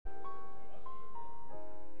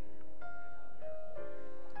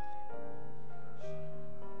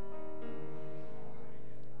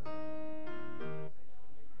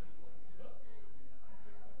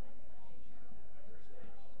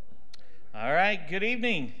right, good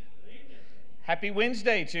evening. Happy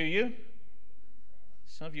Wednesday to you.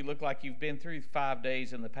 Some of you look like you've been through 5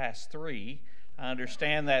 days in the past 3. I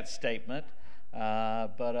understand that statement,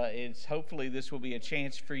 but it's hopefully this will be a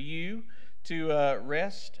chance for you to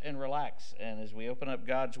rest and relax. And as we open up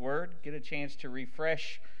God's Word, get a chance to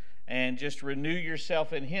refresh and just renew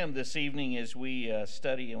yourself in Him this evening as we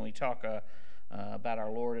study and we talk about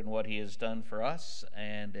our Lord and what He has done for us.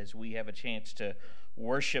 And as we have a chance to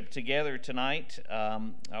worship together tonight,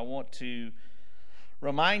 I want to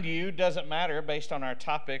remind you, doesn't matter based on our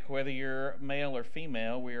topic whether you're male or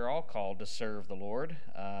female, we are all called to serve the Lord,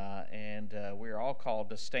 and we are all called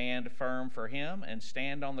to stand firm for Him and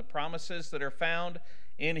stand on the promises that are found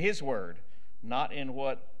in His Word, not in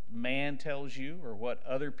what man tells you or what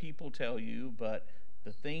other people tell you, but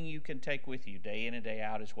the thing you can take with you day in and day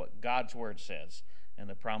out is what God's Word says and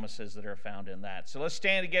the promises that are found in that. So let's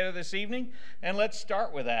stand together this evening, and let's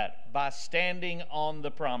start with that by standing on the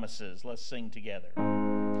promises. Let's sing together.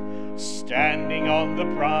 Standing on the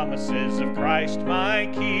promises of Christ my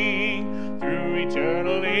King, through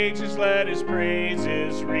eternal ages let His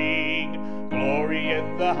praises ring. Glory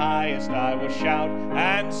in the highest I will shout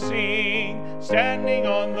and sing, standing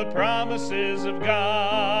on the promises of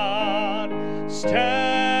God.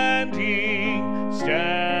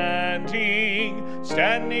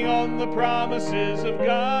 Standing on the promises of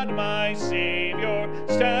God my Savior.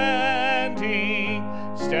 Standing,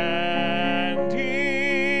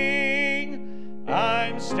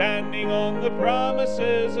 I'm standing on the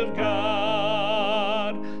promises of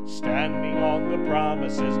God. Standing on the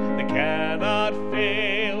promises that cannot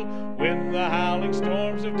fail, when the howling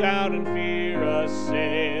storms of doubt and fear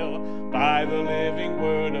assail. By the living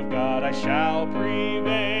word of God I shall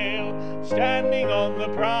prevail, standing on the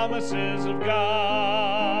promises of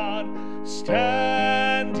God.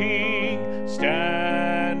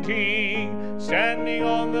 Standing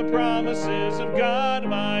on the promises of God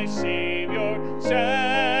my Savior.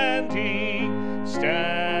 Standing,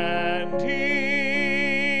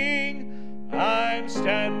 I'm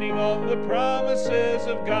standing on the promises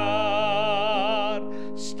of God.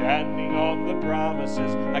 Standing on the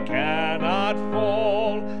promises I cannot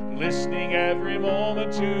fall, listening every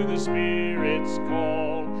moment to the Spirit's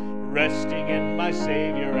call, resting in my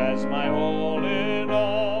Savior as my all in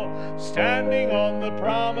all. Standing on the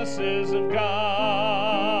promises of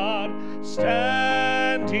God. Standing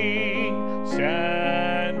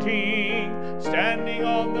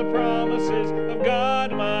on the promises of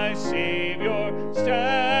God my Savior.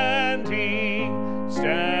 Standing,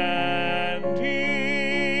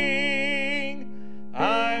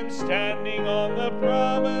 I'm standing on the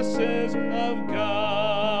promises of God.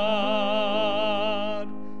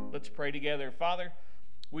 Let's pray together. Father,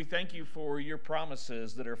 we thank you for your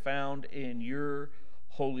promises that are found in your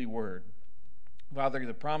holy word. Father,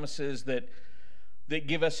 the promises that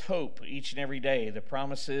give us hope each and every day, the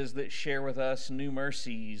promises that share with us new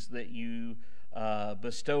mercies that you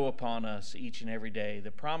bestow upon us each and every day,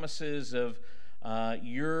 the promises of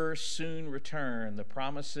your soon return, the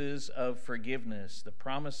promises of forgiveness, the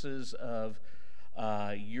promises of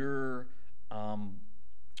your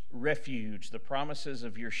refuge, the promises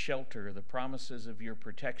of your shelter, the promises of your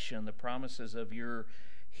protection, the promises of your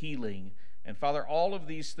healing. And Father, all of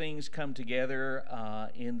these things come together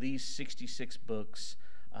in these 66 books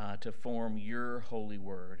to form your holy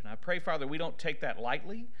word. And I pray, Father, we don't take that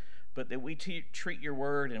lightly, but that we treat your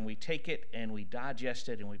word and we take it and we digest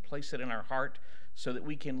it and we place it in our heart so that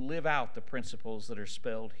we can live out the principles that are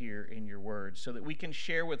spelled here in your word, so that we can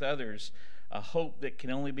share with others a hope that can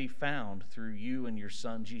only be found through you and your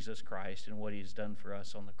Son, Jesus Christ, and what he has done for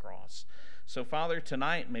us on the cross. So, Father,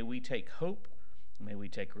 tonight may we take hope, may we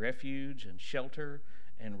take refuge and shelter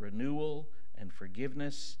and renewal and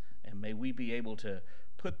forgiveness, and may we be able to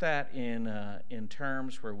put that in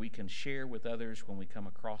terms where we can share with others when we come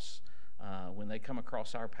across, when they come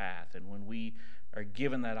across our path, and when we are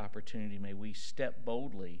given that opportunity, may we step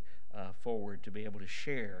boldly forward to be able to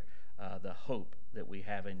share the hope that we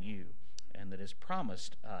have in you and that is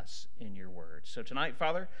promised us in your word. So tonight,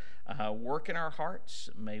 Father, work in our hearts.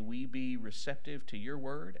 May we be receptive to your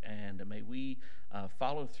word, and may we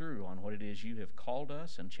follow through on what it is you have called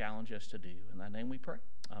us and challenged us to do. In thy name we pray.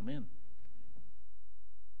 Amen.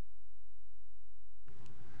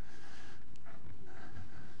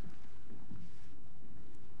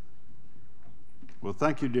 Well,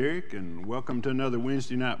 thank you, Derek, and welcome to another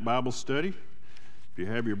Wednesday night Bible study. If you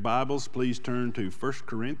have your Bibles, please turn to 1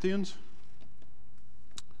 Corinthians.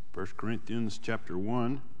 1 Corinthians chapter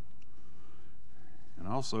 1. And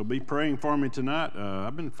also be praying for me tonight.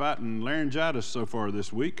 I've been fighting laryngitis so far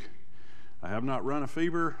this week. I have not run a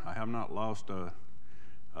fever. I have not lost a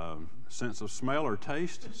sense of smell or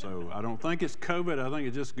taste. So I don't think it's COVID. I think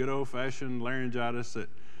it's just good old-fashioned laryngitis that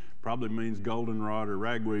probably means goldenrod or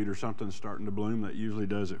ragweed or something starting to bloom. That usually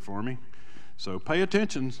does it for me. So pay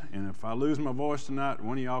attention, and if I lose my voice tonight,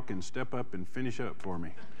 one of y'all can step up and finish up for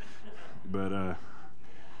me. But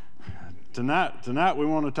tonight we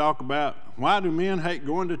want to talk about why do men hate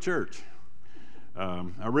going to church.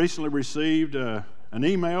 I recently received an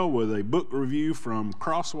email with a book review from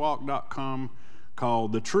crosswalk.com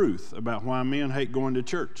called The Truth About Why Men Hate Going to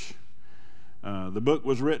Church. The book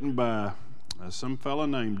was written by some fellow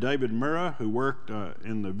named David Murrah, who worked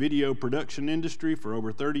in the video production industry for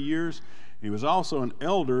over 30 years. He was also an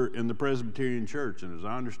elder in the Presbyterian Church, and as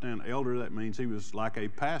I understand elder, that means he was like a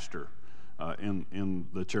pastor in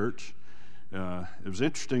the church. It was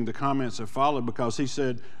interesting, the comments that followed, because he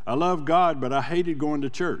said, I love God, but I hated going to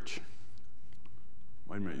church.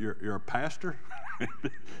 Wait a minute, you're a pastor?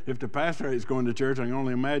 If the pastor hates going to church, I can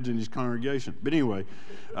only imagine his congregation. But anyway,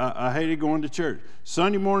 I hated going to church.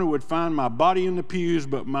 Sunday morning would find my body in the pews,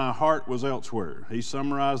 but my heart was elsewhere. He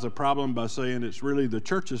summarized the problem by saying it's really the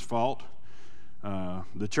church's fault.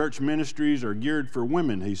 The church ministries are geared for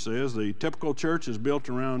women, he says. The typical church is built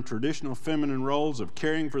around traditional feminine roles of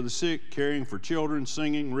caring for the sick, caring for children,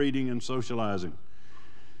 singing, reading, and socializing.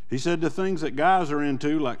 He said the things that guys are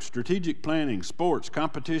into, like strategic planning, sports,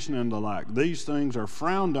 competition, and the like, these things are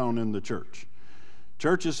frowned on in the church.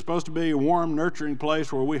 Church is supposed to be a warm, nurturing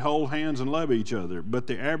place where we hold hands and love each other, but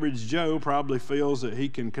the average Joe probably feels that he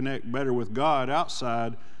can connect better with God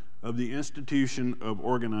outside of the institution of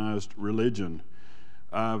organized religion.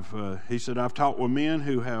 He said, I've talked with men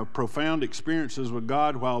who have profound experiences with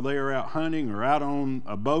God while they are out hunting or out on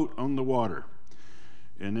a boat on the water.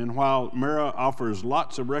 And then while Murrah offers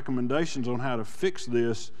lots of recommendations on how to fix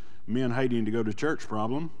this men hating to go to church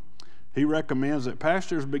problem, he recommends that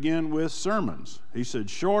pastors begin with sermons. He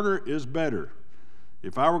said, shorter is better.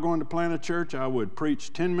 If I were going to plant a church, I would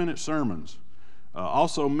preach 10-minute sermons.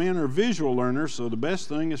 Also, men are visual learners, so the best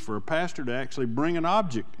thing is for a pastor to actually bring an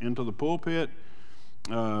object into the pulpit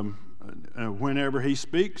whenever he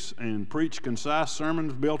speaks and preach concise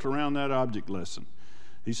sermons built around that object lesson.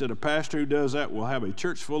 He said a pastor who does that will have a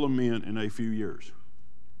church full of men in a few years.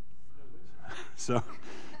 So,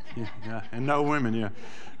 yeah, and no women, yeah.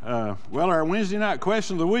 Well, our Wednesday night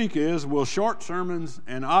question of the week is, will short sermons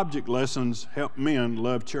and object lessons help men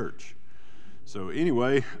love church? So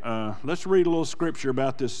anyway, let's read a little scripture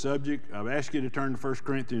about this subject. I've asked you to turn to 1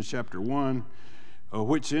 Corinthians chapter 1,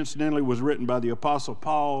 which incidentally was written by the Apostle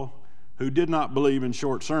Paul, who did not believe in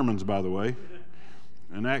short sermons, by the way.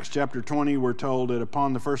 In Acts chapter 20, we're told that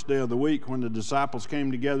upon the first day of the week, when the disciples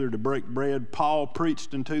came together to break bread, Paul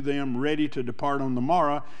preached unto them, ready to depart on the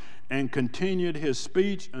morrow, and continued his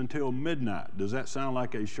speech until midnight. Does that sound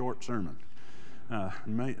like a short sermon?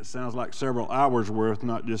 It sounds like several hours worth,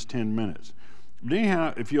 not just 10 minutes. But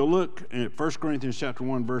anyhow, if you'll look at 1 Corinthians chapter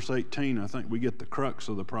 1, verse 18, I think we get the crux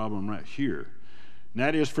of the problem right here. And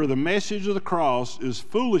that is, for the message of the cross is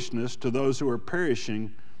foolishness to those who are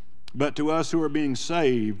perishing, but to us who are being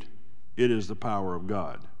saved, it is the power of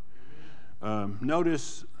God.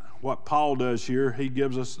 Notice what Paul does here. He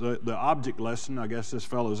gives us the object lesson, I guess this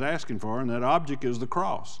fellow is asking for, and that object is the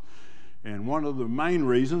cross. And one of the main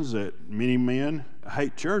reasons that many men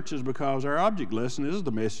hate church is because our object lesson is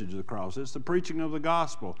the message of the cross. It's the preaching of the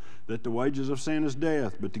gospel, that the wages of sin is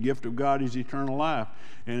death, but the gift of God is eternal life.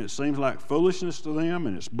 And it seems like foolishness to them,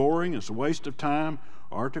 and it's boring, it's a waste of time,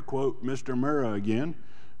 or to quote Mr. Murrah again,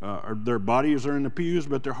 their bodies are in the pews,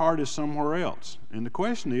 but their heart is somewhere else. And the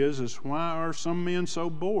question is why are some men so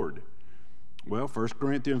bored? Well, 1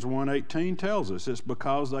 Corinthians 1:18 tells us it's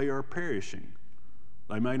because they are perishing.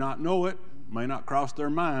 They may not know it, may not cross their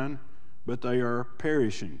mind, but they are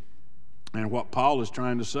perishing. And what Paul is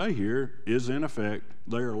trying to say here is, in effect,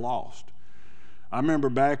 they are lost. I remember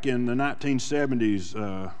back in the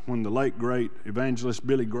 1970s when the late, great evangelist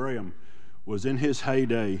Billy Graham was in his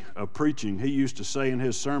heyday of preaching. He used to say in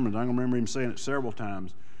his sermons, I remember him saying it several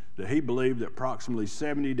times, that he believed that approximately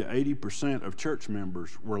 70 to 80% of church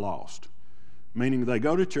members were lost. Meaning they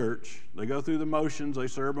go to church, they go through the motions, they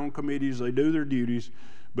serve on committees, they do their duties,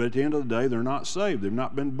 but at the end of the day, they're not saved. They've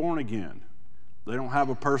not been born again. They don't have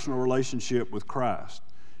a personal relationship with Christ.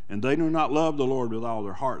 And they do not love the Lord with all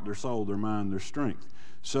their heart, their soul, their mind, their strength.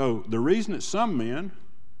 So the reason that some men,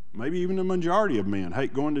 maybe even the majority of men,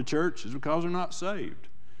 hate going to church is because they're not saved.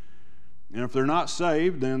 And if they're not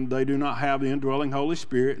saved, then they do not have the indwelling Holy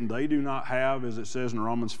Spirit, and they do not have, as it says in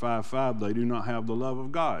Romans 5:5, they do not have the love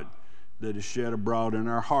of God that is shed abroad in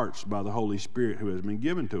our hearts by the Holy Spirit who has been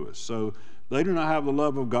given to us. So They do not have the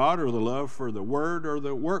love of God or the love for the Word or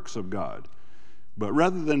the works of God. But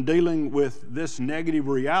rather than dealing with this negative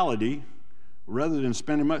reality, rather than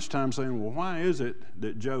spending much time saying, well, why is it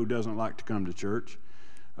that Joe doesn't like to come to church?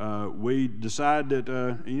 We decide that,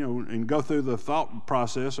 and go through the thought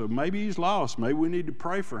process of maybe he's lost. Maybe we need to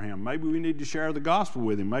pray for him. Maybe we need to share the gospel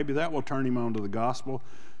with him. Maybe that will turn him on to the gospel.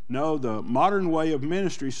 No, the modern way of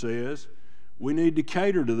ministry says we need to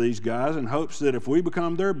cater to these guys in hopes that if we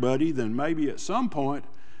become their buddy, then maybe at some point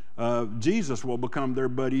Jesus will become their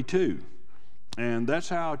buddy too. And that's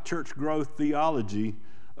how church growth theology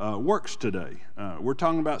works today. We're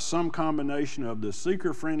talking about some combination of the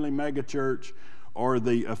seeker-friendly megachurch or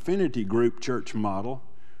the affinity group church model.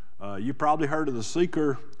 You probably heard of the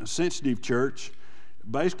seeker-sensitive church.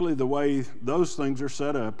 Basically, the way those things are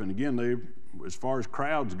set up, and again, as far as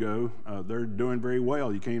crowds go, they're doing very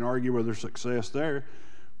well. You can't argue with their success there.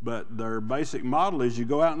 But their basic model is you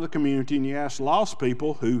go out in the community and you ask lost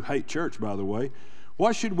people, who hate church, by the way,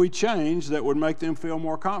 what should we change that would make them feel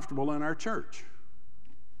more comfortable in our church?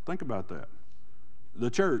 Think about that. The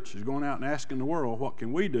church is going out and asking the world, what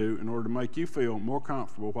can we do in order to make you feel more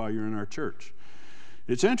comfortable while you're in our church?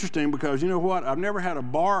 It's interesting because, you know what, I've never had a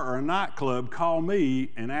bar or a nightclub call me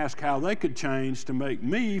and ask how they could change to make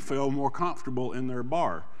me feel more comfortable in their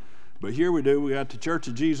bar. But here we do, we got the Church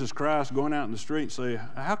of Jesus Christ going out in the street and say,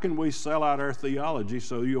 how can we sell out our theology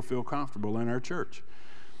so you'll feel comfortable in our church?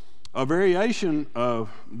 A variation of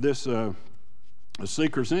this a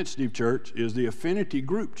seeker-sensitive church is the affinity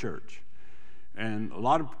group church. And a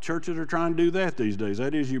lot of churches are trying to do that these days.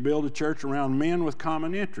 That is, you build a church around men with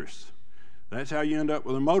common interests. That's how you end up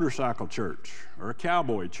with a motorcycle church, or a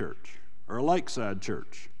cowboy church, or a lakeside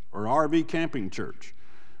church, or an RV camping church,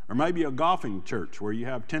 or maybe a golfing church where you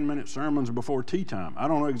have 10-minute sermons before tea time. I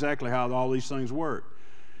don't know exactly how all these things work.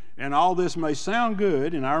 And all this may sound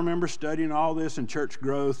good, and I remember studying all this in church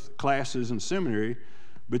growth classes and seminary,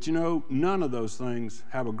 but you know, none of those things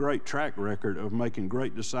have a great track record of making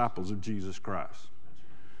great disciples of Jesus Christ.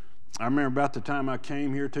 I remember about the time I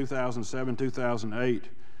came here, 2007, 2008,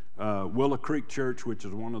 Willow Creek Church, which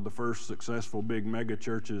is one of the first successful big mega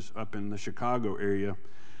churches up in the Chicago area,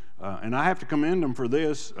 and I have to commend them for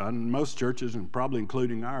this. Most churches, and probably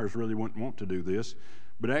including ours, really wouldn't want to do this,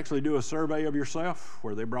 but actually do a survey of yourself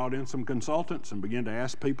where they brought in some consultants and began to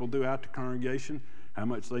ask people throughout the congregation how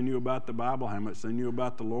much they knew about the Bible, how much they knew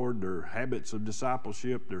about the Lord, their habits of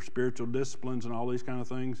discipleship, their spiritual disciplines, and all these kind of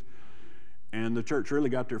things. And the church really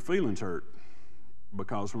got their feelings hurt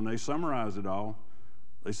because when they summarized it all,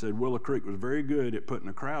 they said Willow Creek was very good at putting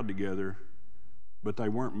a crowd together, but they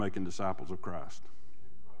weren't making disciples of Christ.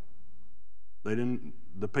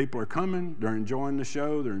 The people are coming, they're enjoying the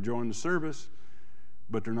show, they're enjoying the service,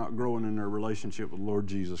 but they're not growing in their relationship with the Lord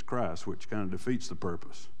Jesus Christ, which kind of defeats the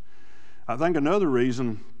purpose. I think another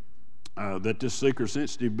reason that this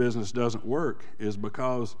seeker-sensitive business doesn't work is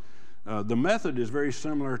because the method is very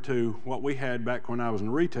similar to what we had back when I was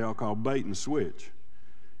in retail called bait and switch.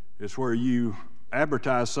 It's where you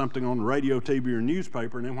advertise something on the radio, TV, or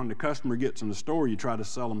newspaper, and then when the customer gets in the store, you try to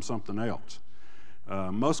sell them something else.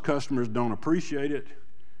 Most customers don't appreciate it,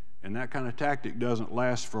 and that kind of tactic doesn't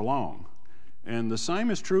last for long. And the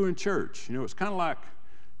same is true in church. You know, it's kind of like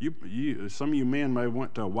some of you men may have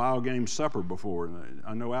went to a wild game supper before. And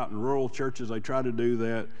I know out in rural churches they try to do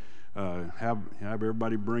that. Have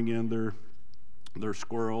everybody bring in their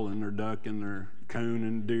squirrel and their duck and their coon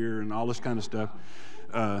and deer and all this kind of stuff.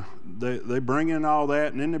 They bring in all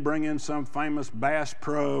that, and then they bring in some famous bass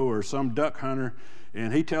pro or some duck hunter,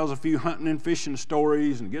 and he tells a few hunting and fishing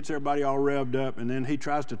stories and gets everybody all revved up, and then he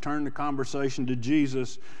tries to turn the conversation to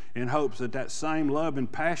Jesus in hopes that that same love and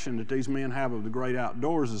passion that these men have of the great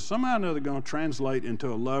outdoors is somehow or another going to translate into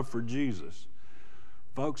a love for Jesus.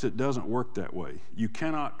 Folks, it doesn't work that way. You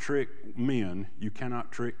cannot trick men, you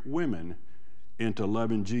cannot trick women into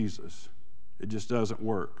loving Jesus. It just doesn't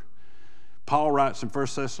work. Paul writes in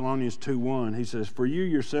 1 Thessalonians 2:1, he says, "For you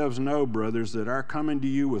yourselves know, brothers, that our coming to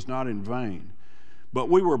you was not in vain. But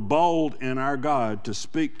we were bold in our God to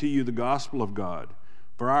speak to you the gospel of God.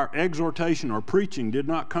 For our exhortation or preaching did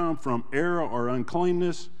not come from error or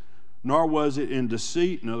uncleanness, nor was it in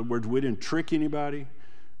deceit." In other words, we didn't trick anybody.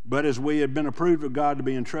 "But as we had been approved of God to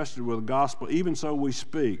be entrusted with the gospel, even so we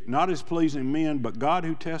speak, not as pleasing men, but God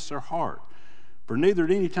who tests our heart. For neither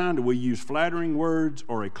at any time do we use flattering words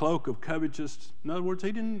or a cloak of covetousness." In other words,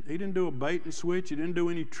 he didn't do a bait and switch. He didn't do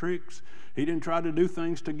any tricks. He didn't try to do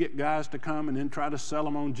things to get guys to come and then try to sell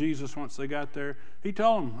them on Jesus once they got there. He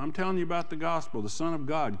told them, "I'm telling you about the gospel. The Son of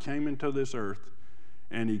God came into this earth,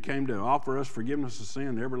 and he came to offer us forgiveness of sin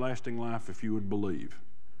and everlasting life if you would believe."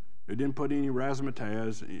 It didn't put any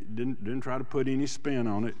razzmatazz. It didn't try to put any spin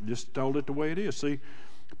on it. Just told it the way it is. See,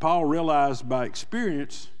 Paul realized by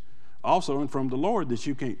experience also and from the Lord that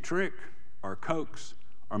you can't trick or coax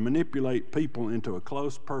or manipulate people into a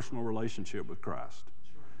close personal relationship with Christ.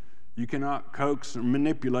 You cannot coax or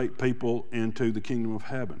manipulate people into the kingdom of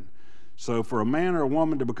heaven. So for a man or a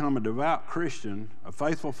woman to become a devout Christian, a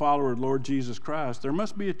faithful follower of the Lord Jesus Christ, there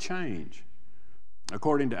must be a change.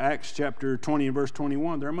 According to Acts chapter 20 and verse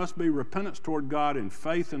 21, there must be repentance toward God and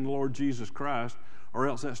faith in the Lord Jesus Christ, or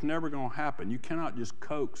else that's never going to happen. You cannot just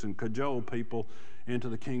coax and cajole people into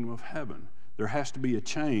the kingdom of heaven. There has to be a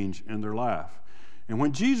change in their life. And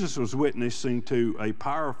when Jesus was witnessing to a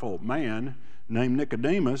powerful man named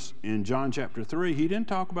Nicodemus in John chapter 3, he didn't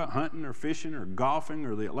talk about hunting or fishing or golfing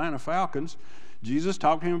or the Atlanta Falcons. Jesus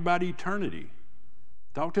talked to him about eternity.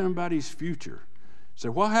 Talked to him about his future.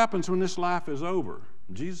 Said, what happens when this life is over?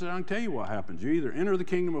 Jesus said, I can tell you what happens. You either enter the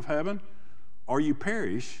kingdom of heaven or you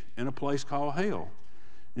perish in a place called hell.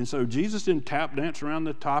 And so Jesus didn't tap dance around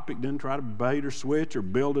the topic, didn't try to bait or switch or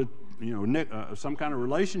build some kind of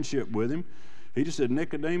relationship with him. He just said,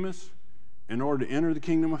 Nicodemus, in order to enter the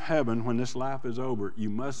kingdom of heaven when this life is over, you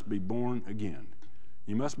must be born again.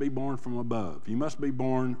 You must be born from above. You must be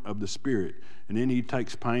born of the Spirit. And then he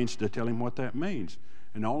takes pains to tell him what that means.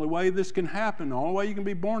 And the only way this can happen, the only way you can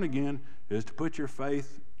be born again, is to put your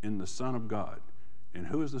faith in the Son of God. And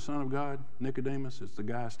who is the Son of God? Nicodemus. It's the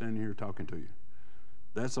guy standing here talking to you.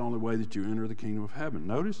 That's the only way that you enter the kingdom of heaven.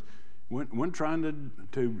 Notice, when trying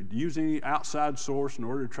to use any outside source in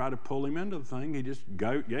order to try to pull him into the thing, he just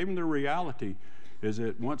gave him the reality is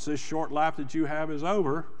that once this short life that you have is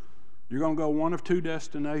over, you're going to go one of two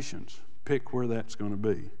destinations. Pick where that's going to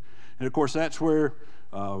be. And of course, that's where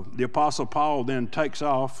the Apostle Paul then takes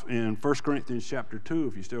off in 1 Corinthians chapter 2.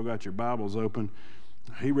 If you still got your Bibles open,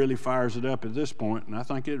 he really fires it up at this point, and I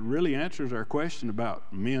think it really answers our question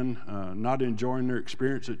about men not enjoying their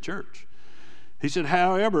experience at church. He said,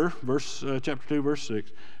 however, chapter 2, verse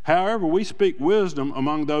 6, however, we speak wisdom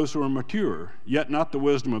among those who are mature, yet not the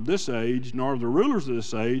wisdom of this age, nor of the rulers of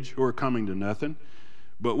this age who are coming to nothing.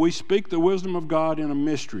 But we speak the wisdom of God in a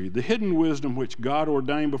mystery, the hidden wisdom which God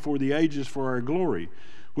ordained before the ages for our glory,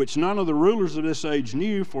 which none of the rulers of this age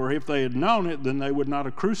knew, for if they had known it, then they would not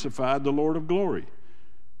have crucified the Lord of glory.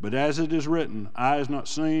 But as it is written, eye has not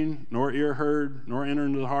seen, nor ear heard, nor entered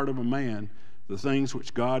into the heart of a man, the things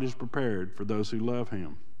which God has prepared for those who love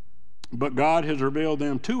him. But God has revealed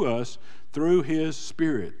them to us through his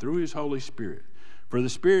Spirit, through his Holy Spirit. For the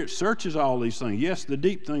Spirit searches all these things, yes, the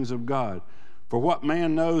deep things of God. For what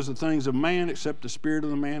man knows the things of man except the spirit of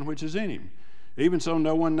the man which is in him? Even so,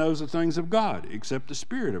 no one knows the things of God except the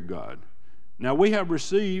Spirit of God. Now we have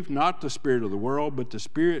received not the spirit of the world, but the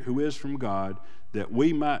Spirit who is from God, that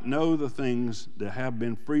we might know the things that have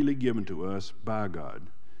been freely given to us by God.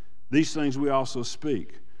 These things we also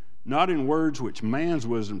speak, not in words which man's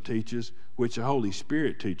wisdom teaches, which the Holy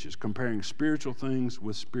Spirit teaches, comparing spiritual things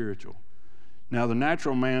with spiritual. Now the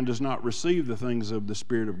natural man does not receive the things of the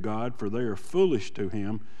Spirit of God, for they are foolish to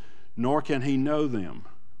him, nor can he know them,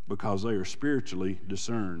 because they are spiritually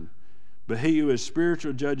discerned. But he who is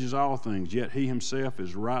spiritual judges all things, yet he himself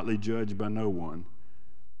is rightly judged by no one.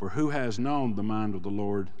 For who has known the mind of the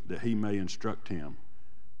Lord that he may instruct him?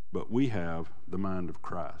 But we have the mind of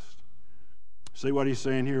Christ. See what he's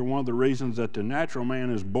saying here? One of the reasons that the natural man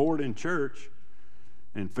is bored in church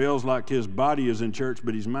and feels like his body is in church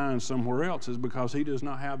but his mind's somewhere else is because he does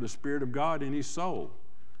not have the Spirit of God in his soul.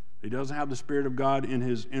 He doesn't have the Spirit of God in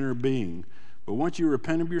his inner being. But once you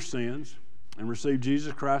repent of your sins and receive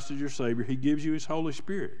Jesus Christ as your Savior, he gives you his Holy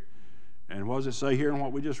Spirit. And what does it say here in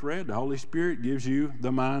what we just read? The Holy Spirit gives you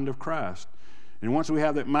the mind of Christ. And once we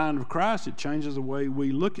have that mind of Christ, it changes the way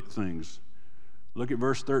we look at things. Look at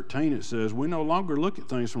verse 13. It says, we no longer look at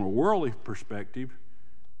things from a worldly perspective.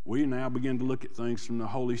 We now begin to look at things from the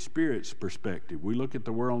Holy Spirit's perspective. We look at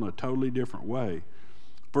the world in a totally different way.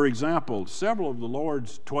 For example, several of the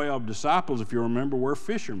Lord's 12 disciples, if you remember, were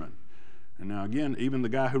fishermen. And now again, even the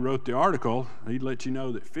guy who wrote the article, he'd let you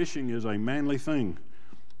know that fishing is a manly thing.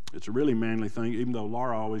 It's a really manly thing, even though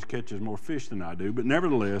Laura always catches more fish than I do. But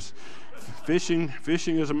nevertheless, fishing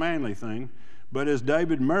is a manly thing. But as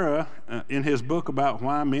David Murrah, in his book about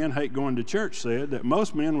why men hate going to church, said that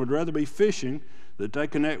most men would rather be fishing, that they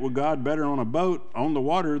connect with God better on a boat on the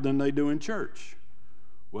water than they do in church.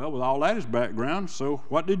 Well, with all that as background, so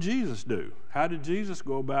what did Jesus do? How did Jesus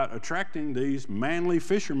go about attracting these manly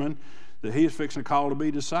fishermen that he is fixing to call to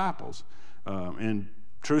be disciples? And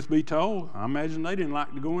truth be told, I imagine they didn't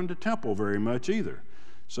like to go into temple very much either.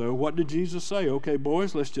 So what did Jesus say? Okay,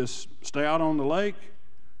 boys, let's just stay out on the lake,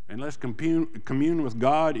 and let's commune with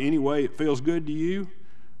God any way it feels good to you.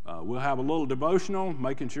 We'll have a little devotional,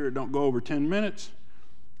 making sure it don't go over 10 minutes,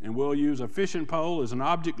 and we'll use a fishing pole as an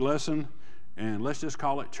object lesson, and let's just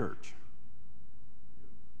call it church.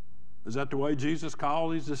 Is that the way Jesus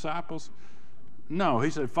called his disciples? No, he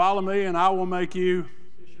said, follow me and I will make you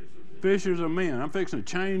fishers of men. I'm fixing to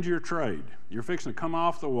change your trade. You're fixing to come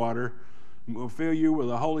off the water. We'll fill you with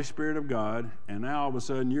the Holy Spirit of God, and now all of a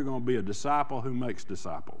sudden you're going to be a disciple who makes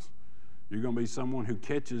disciples. You're going to be someone who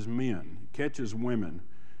catches men, catches women,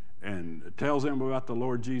 and tells them about the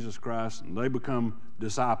Lord Jesus Christ, and they become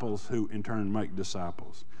disciples who in turn make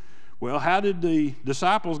disciples. Well, how did the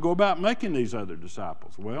disciples go about making these other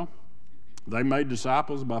disciples? Well, they made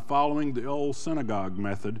disciples by following the old synagogue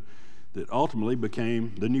method that ultimately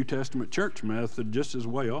became the New Testament church method just as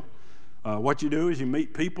well. What you do is you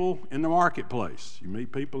meet people in the marketplace. You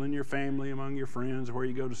meet people in your family, among your friends, where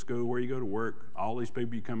you go to school, where you go to work, all these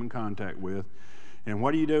people you come in contact with. And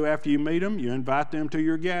what do you do after you meet them? You invite them to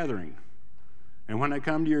your gathering. And when they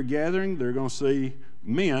come to your gathering, they're going to see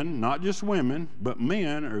men, not just women, but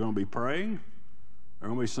men are going to be praying, they're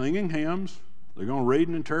going to be singing hymns, they're going to read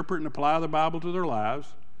and interpret and apply the Bible to their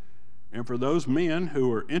lives. And for those men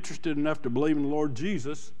who are interested enough to believe in the Lord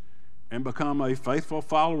Jesus and become a faithful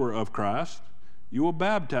follower of Christ, you will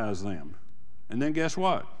baptize them. And then guess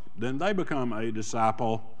what? Then they become a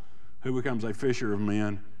disciple who becomes a fisher of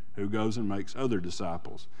men who goes and makes other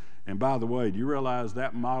disciples. And by the way, do you realize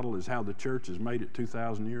that model is how the church has made it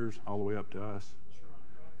 2,000 years all the way up to us?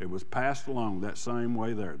 It was passed along that same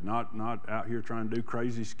way there. Not out here trying to do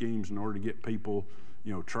crazy schemes in order to get people,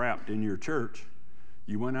 trapped in your church.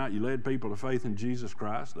 You went out, you led people to faith in Jesus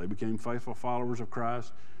Christ. They became faithful followers of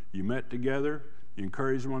Christ. You met together, you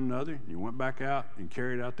encouraged one another, you went back out and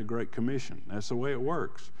carried out the Great Commission. That's the way it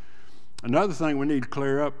works. Another thing we need to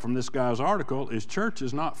clear up from this guy's article is church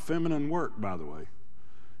is not feminine work, by the way.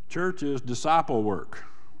 Church is disciple work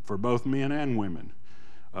for both men and women.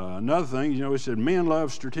 Another thing, it said men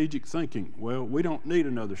love strategic thinking. Well, we don't need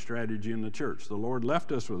another strategy in the church. The Lord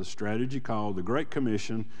left us with a strategy called the Great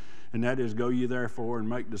Commission, and that is, go ye therefore and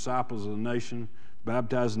make disciples of the nation,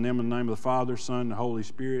 baptizing them in the name of the Father, Son, and the Holy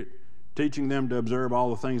Spirit, teaching them to observe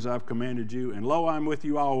all the things I've commanded you, and lo, I'm with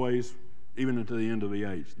you always, even unto the end of the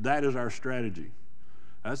age. That is our strategy.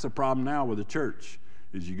 That's the problem now with the church,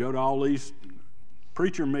 is you go to all these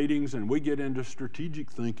preacher meetings and we get into strategic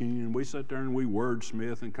thinking and we sit there and we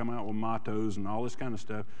wordsmith and come out with mottos and all this kind of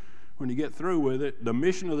stuff. When you get through with it, the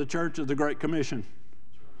mission of the church is the Great Commission.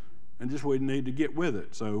 And just we need to get with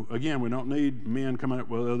it. So again, we don't need men coming up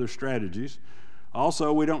with other strategies.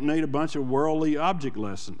 Also, we don't need a bunch of worldly object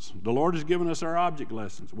lessons. The Lord has given us our object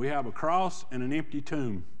lessons. We have a cross and an empty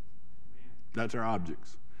tomb. That's our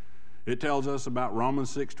objects. It tells us about Romans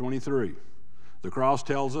 6:23. The cross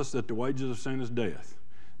tells us that the wages of sin is death.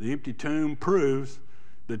 The empty tomb proves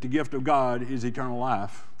that the gift of God is eternal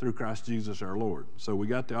life through Christ Jesus our Lord. So we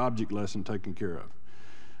got the object lesson taken care of.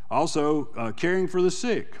 Also, caring for the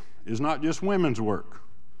sick is not just women's work.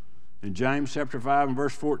 In James chapter 5 and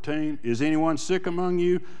verse 14, is anyone sick among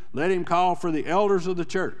you? Let him call for the elders of the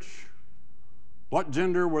church. What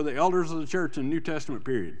gender were the elders of the church in the New Testament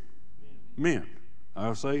period? Men.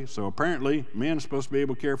 I'll say, so apparently men are supposed to be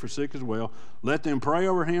able to care for sick as well. Let them pray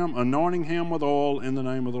over him, anointing him with oil in the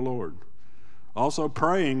name of the Lord. Also,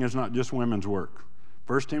 praying is not just women's work.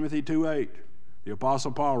 1 Timothy 2:8, the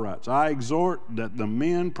Apostle Paul writes, I exhort that the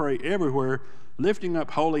men pray everywhere, lifting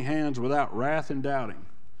up holy hands without wrath and doubting.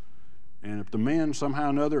 And if the men somehow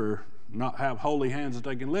or another not have holy hands that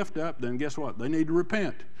they can lift up, then guess what? They need to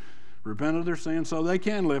repent. Repent of their sins so they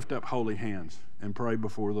can lift up holy hands and pray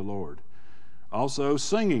before the Lord. Also,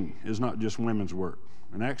 singing is not just women's work.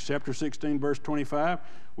 In Acts chapter 16, verse 25,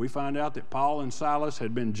 we find out that Paul and Silas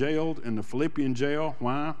had been jailed in the Philippian jail.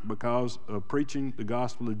 Why? Because of preaching the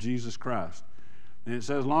gospel of Jesus Christ. And it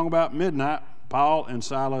says, long about midnight, Paul and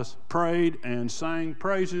Silas prayed and sang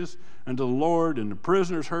praises unto the Lord, and the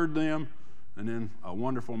prisoners heard them. And then a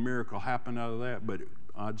wonderful miracle happened out of that. But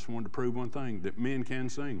I just wanted to prove one thing, that men can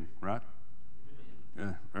sing, right?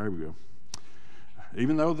 Yeah, there we go.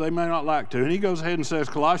 Even though they may not like to. And he goes ahead and says,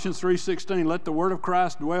 Colossians 3:16, let the word of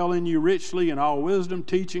Christ dwell in you richly in all wisdom,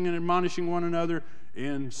 teaching and admonishing one another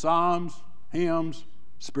in psalms, hymns,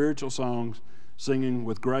 spiritual songs, singing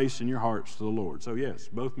with grace in your hearts to the Lord. So yes,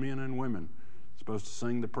 both men and women are supposed to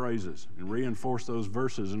sing the praises and reinforce those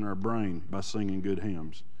verses in our brain by singing good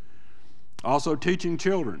hymns. Also, teaching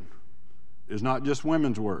children is not just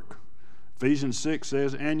women's work. Ephesians 6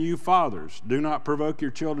 says, and you fathers, do not provoke your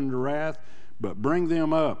children to wrath, but bring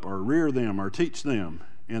them up or rear them or teach them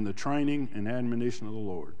in the training and admonition of the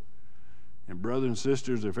Lord. And brothers and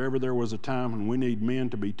sisters, if ever there was a time when we need men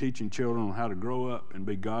to be teaching children on how to grow up and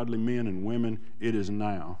be godly men and women, it is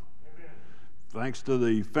now. Amen. Thanks to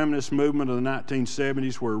the feminist movement of the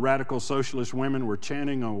 1970s, where radical socialist women were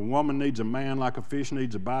chanting, a woman needs a man like a fish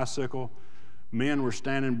needs a bicycle, men were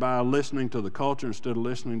standing by listening to the culture instead of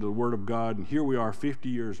listening to the Word of God. And here we are 50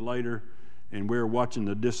 years later, and we're watching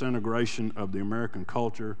the disintegration of the American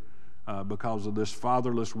culture because of this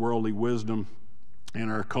fatherless worldly wisdom in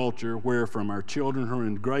our culture, where from our children who are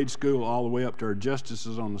in grade school all the way up to our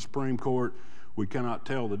justices on the Supreme Court, we cannot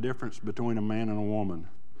tell the difference between a man and a woman.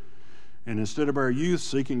 And instead of our youth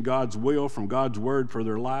seeking God's will from God's Word for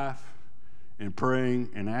their life and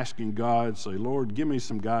praying and asking God, say, Lord, give me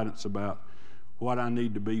some guidance about what I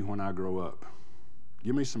need to be when I grow up.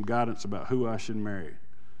 Give me some guidance about who I should marry.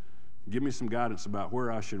 Give me some guidance about where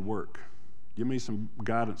I should work. Give me some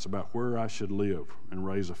guidance about where I should live and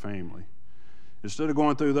raise a family. Instead of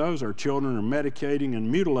going through those, our children are medicating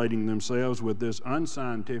and mutilating themselves with this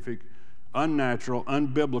unscientific, unnatural,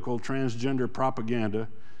 unbiblical transgender propaganda,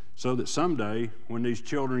 so that someday, when these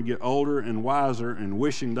children get older and wiser and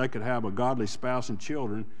wishing they could have a godly spouse and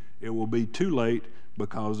children, it will be too late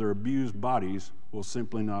because their abused bodies will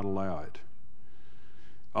simply not allow it.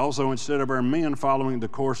 Also, instead of our men following the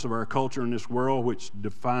course of our culture in this world, which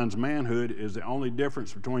defines manhood, is the only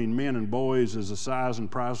difference between men and boys is the size and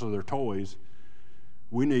price of their toys,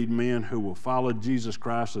 we need men who will follow Jesus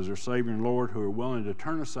Christ as their Savior and Lord, who are willing to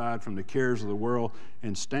turn aside from the cares of the world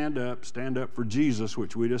and stand up for Jesus,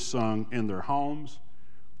 which we just sung, in their homes,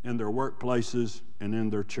 in their workplaces, and in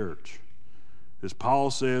their church. As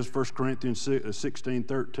Paul says, 1 Corinthians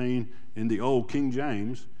 16:13 in the old King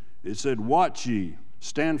James, it said, watch ye,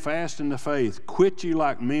 stand fast in the faith, quit ye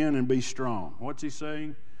like men and be strong. What's he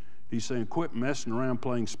saying? He's saying quit messing around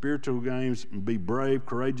playing spiritual games and be brave,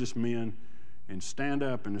 courageous men, and stand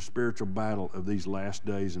up in the spiritual battle of these last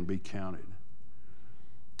days and be counted.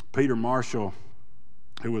 Peter Marshall,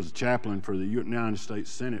 who was a chaplain for the United States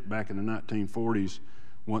Senate back in the 1940s,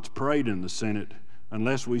 once prayed in the Senate,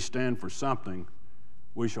 unless we stand for something,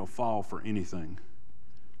 we shall fall for anything.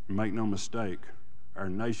 And make no mistake, our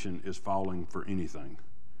nation is falling for anything.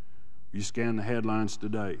 You scan the headlines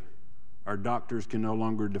today. Our doctors can no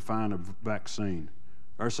longer define a vaccine.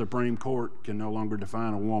 Our Supreme Court can no longer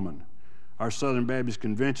define a woman. Our Southern Baptist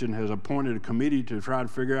Convention has appointed a committee to try to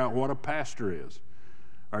figure out what a pastor is.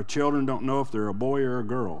 Our children don't know if they're a boy or a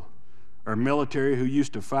girl. Our military, who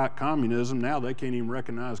used to fight communism, now they can't even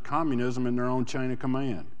recognize communism in their own chain of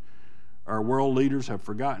command. Our world leaders have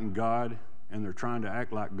forgotten God, and they're trying to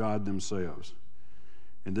act like God themselves.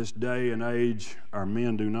 In this day and age, our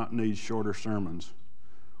men do not need shorter sermons.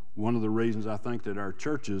 One of the reasons I think that our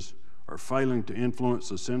churches are failing to influence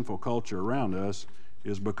the sinful culture around us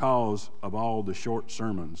is because of all the short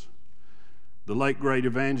sermons. The late great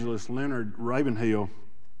evangelist Leonard Ravenhill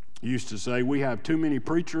used to say, we have too many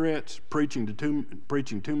preacherettes preaching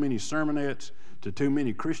too many sermonettes to too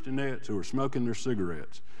many Christianettes who are smoking their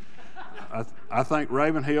cigarettes. I think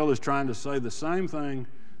Ravenhill is trying to say the same thing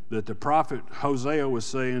that the prophet Hosea was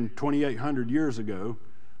saying 2,800 years ago.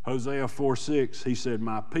 Hosea 4:6, he said,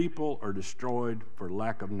 my people are destroyed for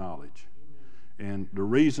lack of knowledge. And the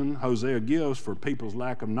reason Hosea gives for people's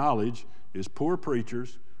lack of knowledge is poor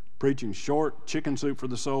preachers preaching short chicken soup for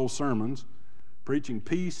the soul sermons, preaching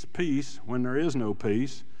peace, peace when there is no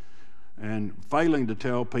peace, and failing to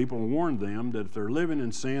tell people and warn them that if they're living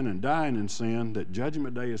in sin and dying in sin, that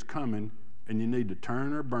judgment day is coming and you need to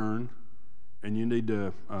turn or burn, and you need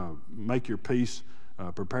to make your peace,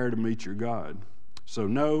 prepare to meet your God. So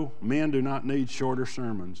no, men do not need shorter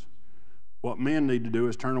sermons. What men need to do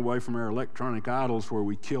is turn away from our electronic idols where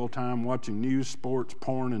we kill time watching news, sports,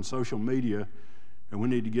 porn, and social media, and we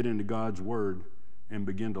need to get into God's Word and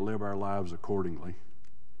begin to live our lives accordingly.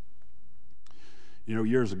 You know,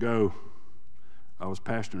 years ago, I was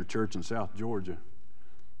pastoring a church in South Georgia,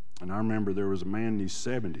 and I remember there was a man in his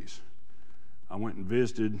 70s. I went and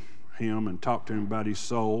visited him and talked to him about his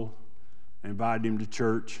soul, invited him to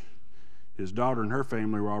church. His daughter and her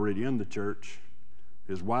family were already in the church.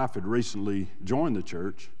 His wife had recently joined the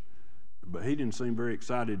church, but he didn't seem very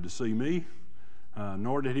excited to see me,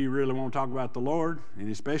 nor did he really want to talk about the Lord, and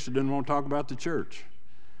he especially didn't want to talk about the church.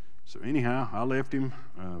 So anyhow, I left him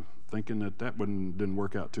thinking that didn't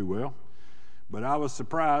work out too well. But I was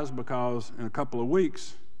surprised because in a couple of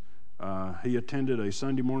weeks, he attended a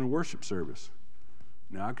Sunday morning worship service.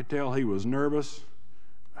 Now, I could tell he was nervous.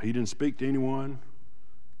 He didn't speak to anyone.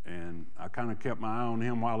 And I kind of kept my eye on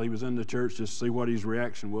him while he was in the church just to see what his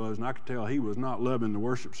reaction was. And I could tell he was not loving the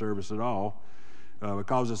worship service at all.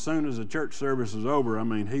 because as soon as the church service was over, I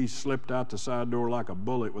mean, he slipped out the side door like a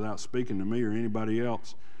bullet without speaking to me or anybody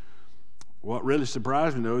else. What really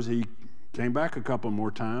surprised me, though, is he came back a couple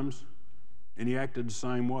more times, and he acted the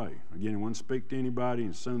same way. Again, he wouldn't speak to anybody,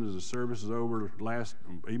 and as soon as the service is over,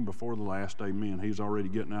 even before the last amen, he's already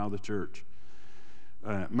getting out of the church.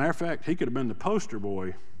 Matter of fact, he could have been the poster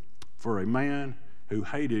boy for a man who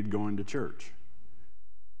hated going to church.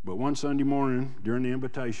 But one Sunday morning, during the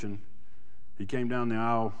invitation, he came down the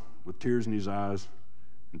aisle with tears in his eyes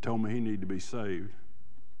and told me he needed to be saved.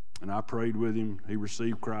 And I prayed with him. He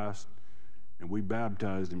received Christ, and we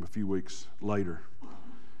baptized him a few weeks later.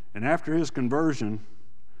 And after his conversion,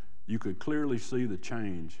 you could clearly see the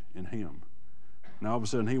change in him. Now, all of a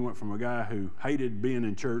sudden, he went from a guy who hated being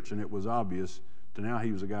in church, and it was obvious, to now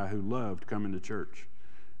he was a guy who loved coming to church.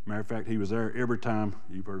 Matter of fact, he was there every time,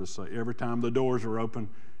 you've heard us say, every time the doors were open,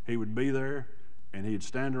 he would be there, and he'd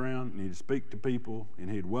stand around, and he'd speak to people, and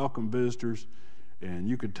he'd welcome visitors, and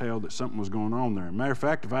you could tell that something was going on there. Matter of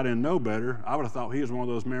fact, if I didn't know better, I would have thought he was one of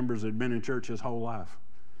those members that had been in church his whole life.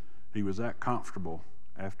 He was that comfortable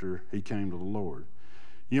after he came to the Lord.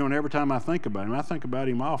 You know, and every time I think about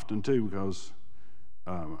him often too, because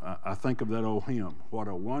I think of that old hymn, what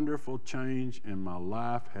a wonderful change in my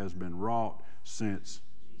life has been wrought since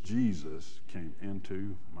Jesus came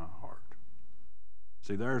into my heart.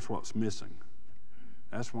 See, there's what's missing.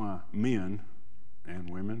 That's why men and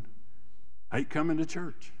women hate coming to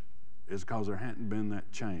church. It's because there hadn't been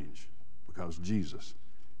that change, because Jesus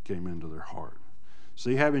came into their heart.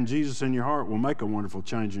 See, having Jesus in your heart will make a wonderful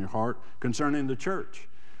change in your heart concerning the church,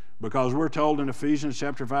 because we're told in Ephesians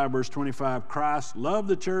chapter 5, verse 25, Christ loved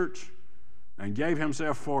the church and gave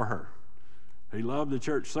himself for her. He loved the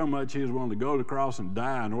church so much he was willing to go to the cross and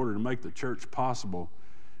die in order to make the church possible.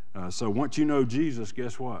 So once you know Jesus,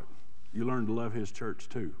 guess what? You learn to love his church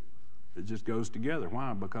too. It just goes together.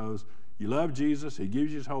 Why? Because you love Jesus, he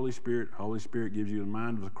gives you his Holy Spirit. Holy Spirit gives you the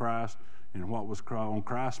mind of Christ, and what was on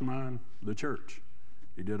Christ's mind? The church.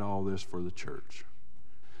 He did all this for the church.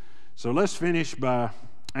 So let's finish by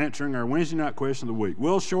answering our Wednesday night question of the week.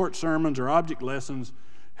 Will short sermons or object lessons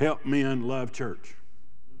help men love church?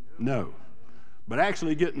 No. But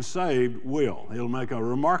actually getting saved will. It'll make a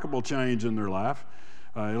remarkable change in their life.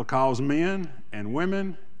 It'll cause men and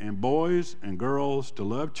women and boys and girls to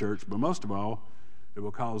love church, but most of all, it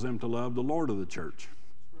will cause them to love the Lord of the church,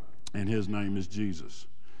 and his name is Jesus.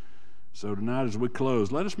 So tonight as we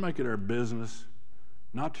close, let us make it our business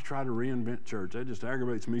not to try to reinvent church. That just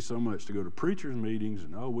aggravates me so much, to go to preachers' meetings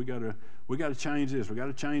and, we got to change this, we got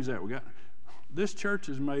to change that. This church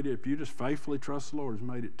has made it, if you just faithfully trust the Lord, has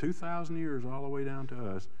made it 2,000 years all the way down to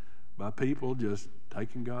us by people just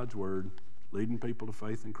taking God's word, leading people to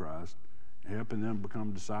faith in Christ, and helping them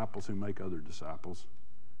become disciples who make other disciples.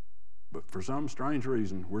 But for some strange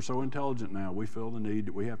reason, we're so intelligent now, we feel the need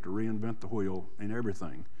that we have to reinvent the wheel in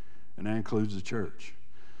everything, and that includes the church.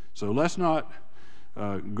 So let's not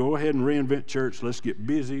go ahead and reinvent church. Let's get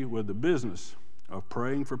busy with the business of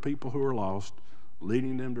praying for people who are lost,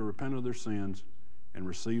 leading them to repent of their sins and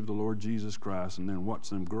receive the Lord Jesus Christ, and then watch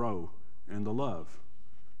them grow in the love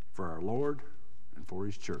for our Lord and for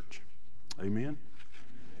his church. Amen?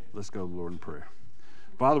 Let's go to the Lord in prayer.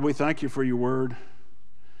 Father, we thank you for your word.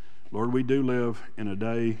 Lord, we do live in a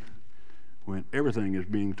day when everything is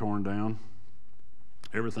being torn down.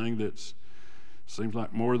 Everything that seems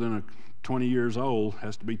like more than 20 years old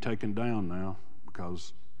has to be taken down now,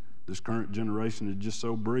 because this current generation is just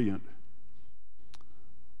so brilliant.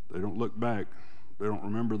 They don't look back. They don't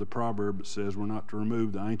remember the proverb that says we're not to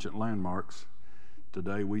remove the ancient landmarks.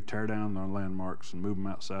 Today we tear down the landmarks and move them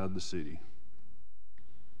outside the city.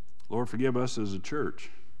 Lord, forgive us as a church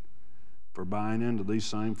for buying into these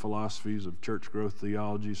same philosophies of church growth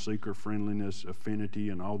theology, seeker friendliness, affinity,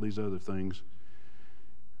 and all these other things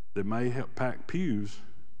that may help pack pews,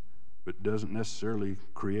 but doesn't necessarily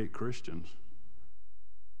create Christians.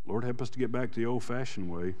 Lord, help us to get back to the old-fashioned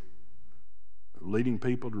way of leading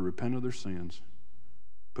people to repent of their sins,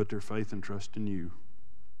 put their faith and trust in you,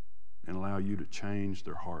 and allow you to change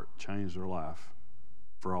their heart, change their life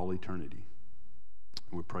for all eternity.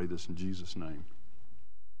 And we pray this in Jesus' name.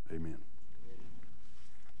 Amen.